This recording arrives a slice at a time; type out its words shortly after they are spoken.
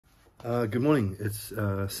Good morning. It's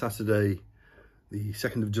Saturday, the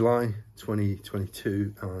 2nd of July,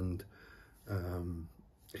 2022, and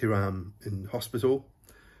here I am in hospital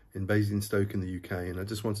in Basingstoke in the UK, and I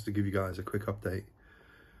just wanted to give you guys a quick update.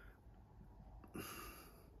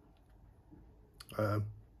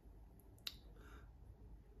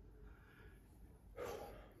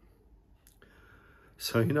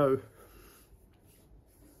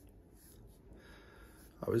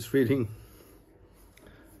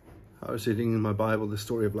 I was reading in my Bible the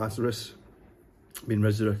story of Lazarus being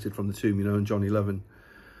resurrected from the tomb, in John 11.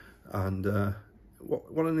 And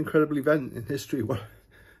what an incredible event in history. What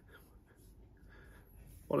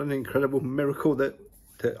an incredible miracle that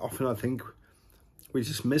often I think we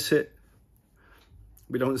just miss it.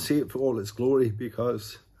 We don't see it for all its glory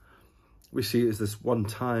because we see it as this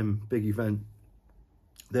one-time big event.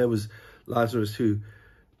 There was Lazarus who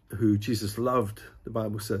Jesus loved, the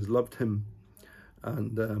Bible says, loved him.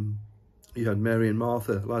 And you had Mary and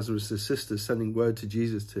Martha, Lazarus' sisters, sending word to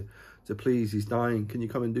Jesus to please, he's dying. Can you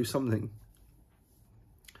come and do something?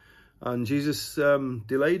 And Jesus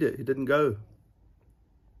delayed it. He didn't go.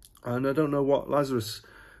 And I don't know what Lazarus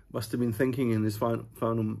must have been thinking in his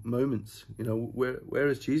final moments. Where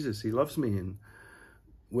is Jesus? He loves me, and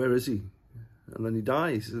where is he? And then he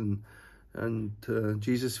dies, and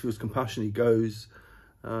Jesus feels compassion. He goes,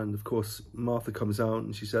 and of course Martha comes out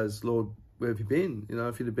and she says, "Lord, where have you been?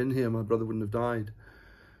 If you'd have been here, my brother wouldn't have died."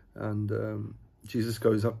 And Jesus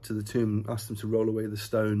goes up to the tomb, asks them to roll away the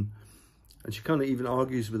stone, and she kind of even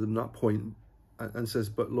argues with him at that point and says,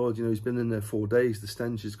 "But Lord, he's been in there 4 days. The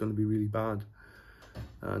stench is going to be really bad."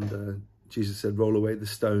 And Jesus said, "Roll away the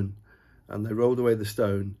stone." And they rolled away the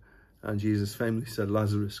stone, and Jesus famously said,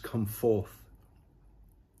 "Lazarus, come forth."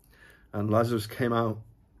 And Lazarus came out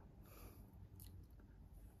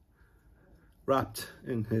wrapped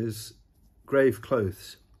in his grave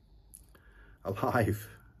clothes, alive.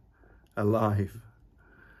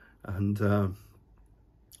 And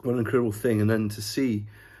what an incredible thing. And then to see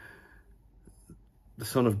the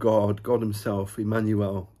Son of God, God himself,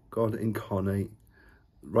 Emmanuel, God incarnate,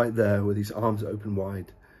 right there with his arms open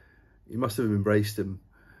wide. He must have embraced him.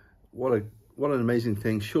 What an amazing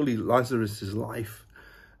thing. Surely Lazarus's life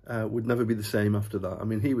would never be the same after that. I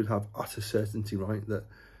mean, he would have utter certainty, right, that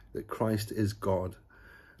Christ is God.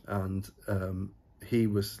 And he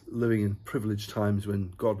was living in privileged times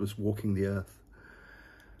when God was walking the earth.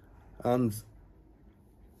 And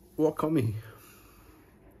what got me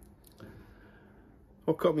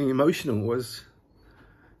emotional was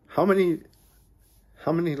how many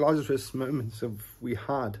Lazarus moments have we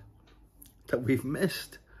had that we've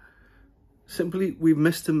missed. Simply, we've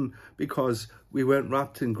missed them because we weren't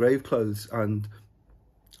wrapped in grave clothes, and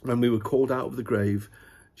when we were called out of the grave,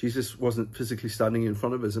 Jesus wasn't physically standing in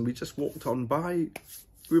front of us, and we just walked on by.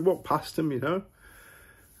 We walked past him,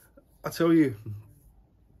 I tell you,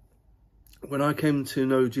 when I came to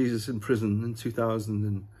know Jesus in prison in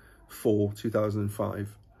 2004,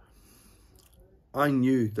 2005, I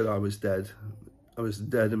knew that I was dead. I was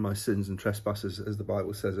dead in my sins and trespasses, as the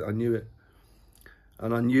Bible says it. I knew it.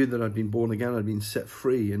 And I knew that I'd been born again, I'd been set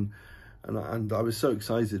free, and I was so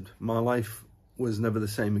excited. My life was never the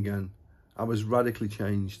same again. I was radically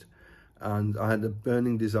changed, and I had a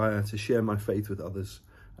burning desire to share my faith with others.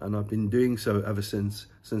 And I've been doing so ever since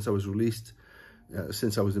I was released,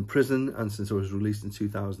 since I was in prison, and since I was released in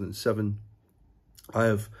 2007. I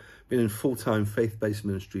have been in full-time faith-based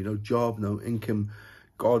ministry, no job, no income,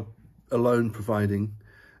 God alone providing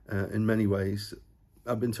in many ways.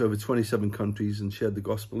 I've been to over 27 countries and shared the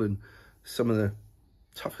gospel in some of the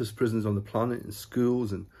toughest prisons on the planet, in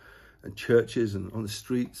schools and churches and on the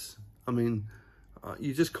streets. I mean,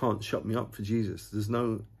 you just can't shut me up for Jesus. There's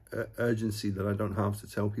no urgency that I don't have to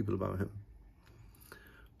tell people about him.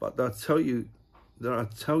 But I tell you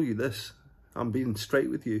this, I'm being straight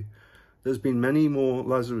with you. There's been many more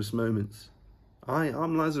Lazarus moments. I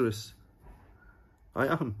am Lazarus. I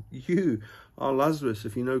am. You are Lazarus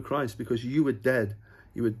if you know Christ, because you were dead.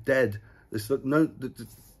 You were dead. There's no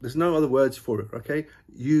other words for it, okay?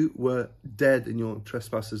 You were dead in your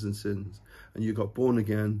trespasses and sins, and you got born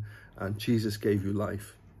again, and Jesus gave you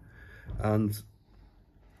life. And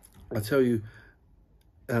I tell you,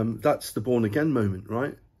 that's the born again moment,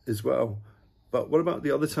 right, as well. But what about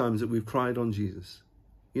the other times that we've cried on Jesus?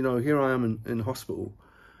 Here I am in hospital,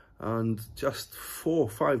 and just 4 or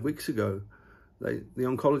 5 weeks ago, the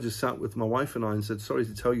oncologist sat with my wife and I and said, "Sorry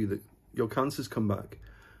to tell you that your cancer's come back.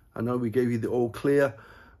 I know we gave you the all clear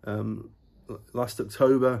last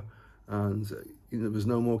October, and there was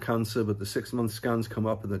no more cancer, but the 6-month scans come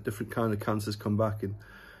up and the different kind of cancers come back, and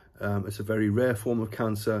it's a very rare form of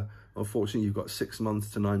cancer. unfortunately, you've got 6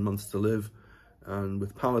 months to 9 months to live. And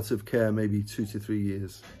with palliative care, maybe 2 to 3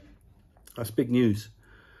 years. That's big news.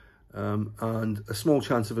 And a small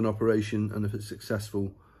chance of an operation, and if it's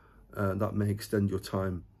successful, that may extend your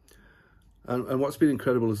time. And what's been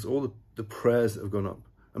incredible is all the prayers that have gone up.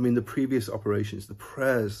 I mean, the previous operations, the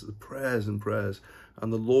prayers and prayers,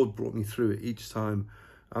 and the Lord brought me through it each time.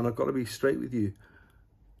 And I've got to be straight with you.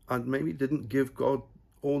 I maybe didn't give God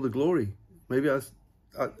all the glory. Maybe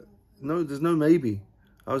no, there's no maybe.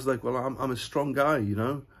 I was like, well, I'm a strong guy, you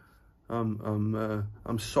know.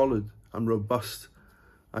 I'm solid. I'm robust.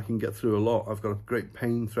 I can get through a lot. I've got a great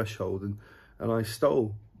pain threshold, and I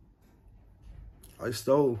stole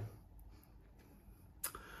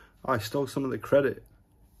some of the credit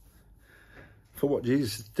for what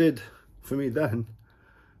Jesus did for me then,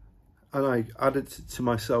 and I added to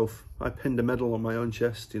myself. I pinned a medal on my own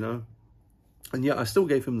chest, you know, and yet I still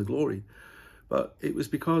gave him the glory. But it was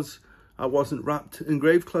because I wasn't wrapped in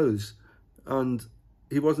grave clothes, and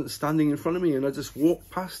he wasn't standing in front of me, and I just walked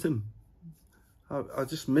past him. I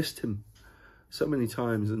just missed him so many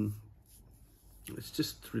times, and it's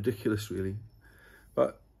just ridiculous, really.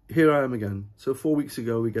 But here I am again. So 4 weeks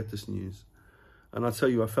ago, we get this news, and I tell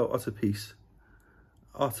you, I felt utter peace.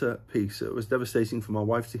 Utter peace. It was devastating for my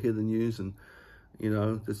wife to hear the news, and, you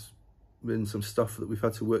know, there's been some stuff that we've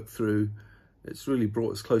had to work through. It's really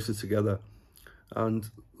brought us closer together. And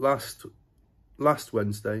last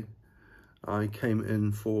Wednesday, I came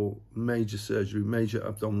in for major surgery, major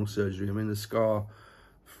abdominal surgery. I mean, the scar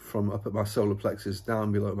from up at my solar plexus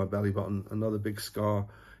down below my belly button, another big scar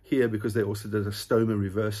here because they also did a stoma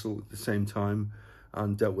reversal at the same time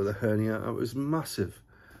and dealt with a hernia. It was massive.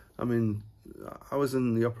 I mean, I was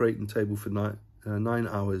in the operating table for 9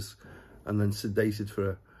 hours and then sedated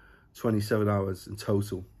for 27 hours in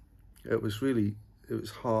total. It was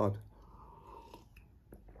hard.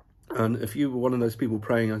 And if you were one of those people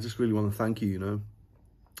praying, I just really want to thank you, you know.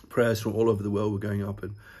 Prayers from all over the world were going up,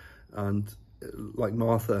 and like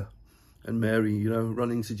Martha and Mary, you know,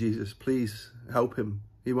 running to Jesus, please help him.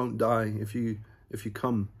 He won't die if you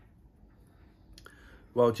come.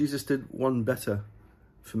 Well, Jesus did one better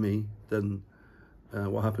for me than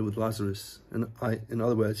what happened with Lazarus. And in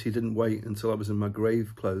other words, he didn't wait until I was in my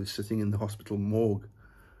grave clothes sitting in the hospital morgue.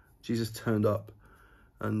 Jesus turned up,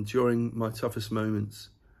 and during my toughest moments,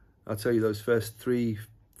 I'll tell you, those first 3-4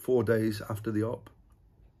 days after the op,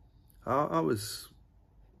 I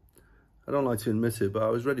don't like to admit it, but I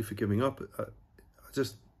was ready for giving up. I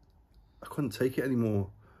couldn't take it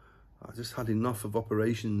anymore. I just had enough of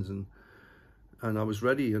operations, and I was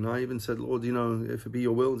ready. And I even said, Lord, you know, if it be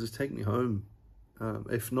your will, just take me home.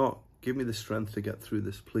 If not, give me the strength to get through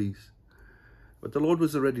this, please. But the Lord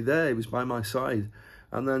was already there. He was by my side.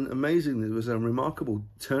 And then, amazingly, there was a remarkable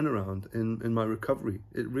turnaround in my recovery.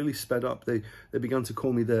 It really sped up. They began to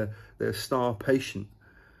call me their star patient.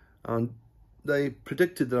 And they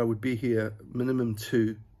predicted that I would be here minimum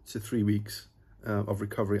 2 to 3 weeks of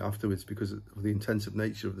recovery afterwards because of the intensive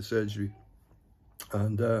nature of the surgery.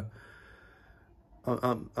 And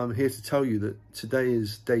I'm here to tell you that today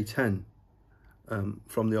is day 10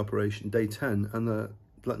 from the operation, day 10, and they're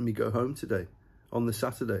letting me go home today on the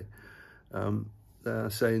Saturday.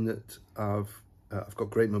 They're saying that I've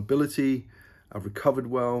got great mobility, I've recovered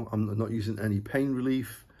well, I'm not using any pain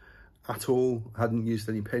relief at all. I hadn't used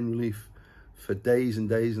any pain relief for days and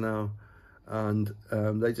days now, and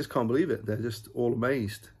they just can't believe it. They're just all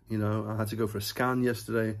amazed. You know, I had to go for a scan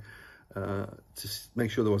yesterday to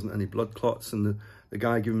make sure there wasn't any blood clots, and the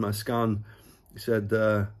guy giving my scan, he said,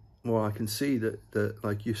 well, I can see that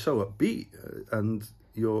like you're so upbeat and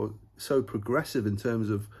you're so progressive in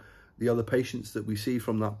terms of the other patients that we see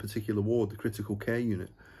from that particular ward, the critical care unit,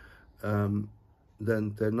 then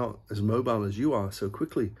they're not as mobile as you are so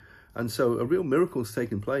quickly. And so a real miracle's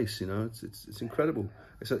taken place, you know. It's incredible.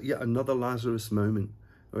 It's yet another Lazarus moment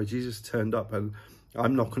where Jesus turned up, and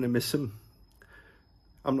I'm not going to miss him.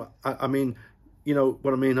 I mean, you know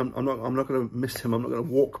what I mean? I'm not going to miss him. I'm not going to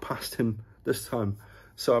walk past him this time.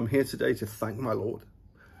 So I'm here today to thank my Lord.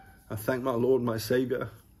 I thank my Lord, my Savior,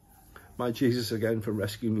 my Jesus again for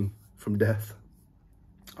rescuing me from death.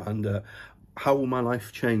 And how will my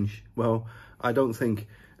life change? Well, I don't think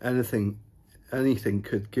anything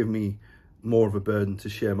could give me more of a burden to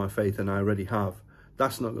share my faith than I already have.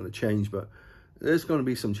 That's not going to change, but there's going to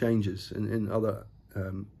be some changes in other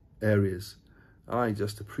areas. I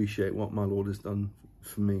just appreciate what my Lord has done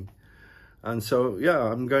for me. And so, yeah,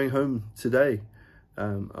 I'm going home today,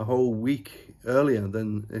 a whole week earlier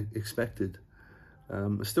than expected.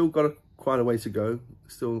 I've still got quite a way to go,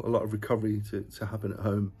 still a lot of recovery to happen at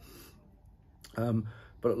home.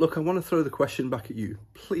 But look, I want to throw the question back at you.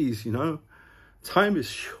 Please, you know, time is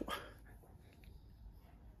short.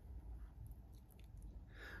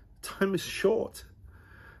 Time is short.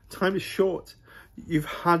 Time is short. You've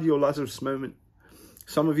had your Lazarus moment.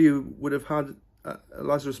 Some of you would have had a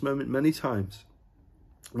Lazarus moment many times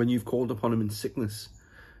when you've called upon him in sickness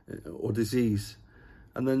or disease.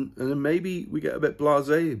 And then maybe we get a bit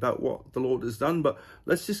blasé about what the Lord has done. But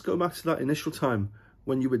let's just go back to that initial time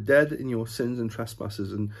when you were dead in your sins and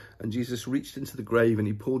trespasses, and Jesus reached into the grave and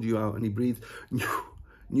he pulled you out and he breathed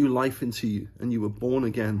new life into you and you were born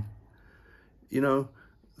again. You know,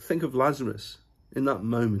 think of Lazarus in that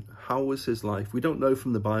moment. How was his life? We don't know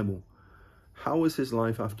from the Bible. How was his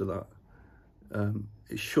life after that?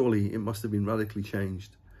 Surely it must have been radically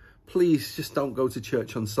changed. Please just don't go to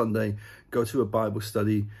church on Sunday, go to a Bible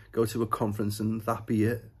study, go to a conference and that be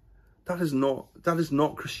it. That is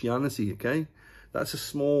not Christianity, okay? That's a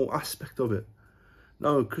small aspect of it.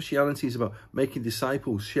 No, Christianity is about making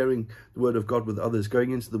disciples, sharing the word of God with others,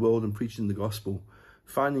 going into the world and preaching the gospel,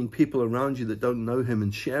 finding people around you that don't know him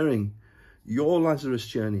and sharing your Lazarus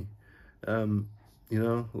journey. You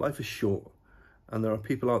know, life is short and there are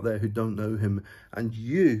people out there who don't know him, and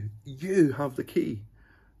you have the key.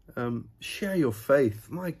 Share your faith.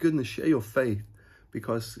 My goodness, share your faith,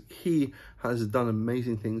 because he has done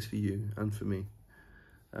amazing things for you and for me.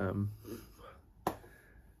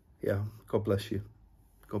 Yeah, God bless you.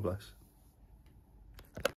 God bless.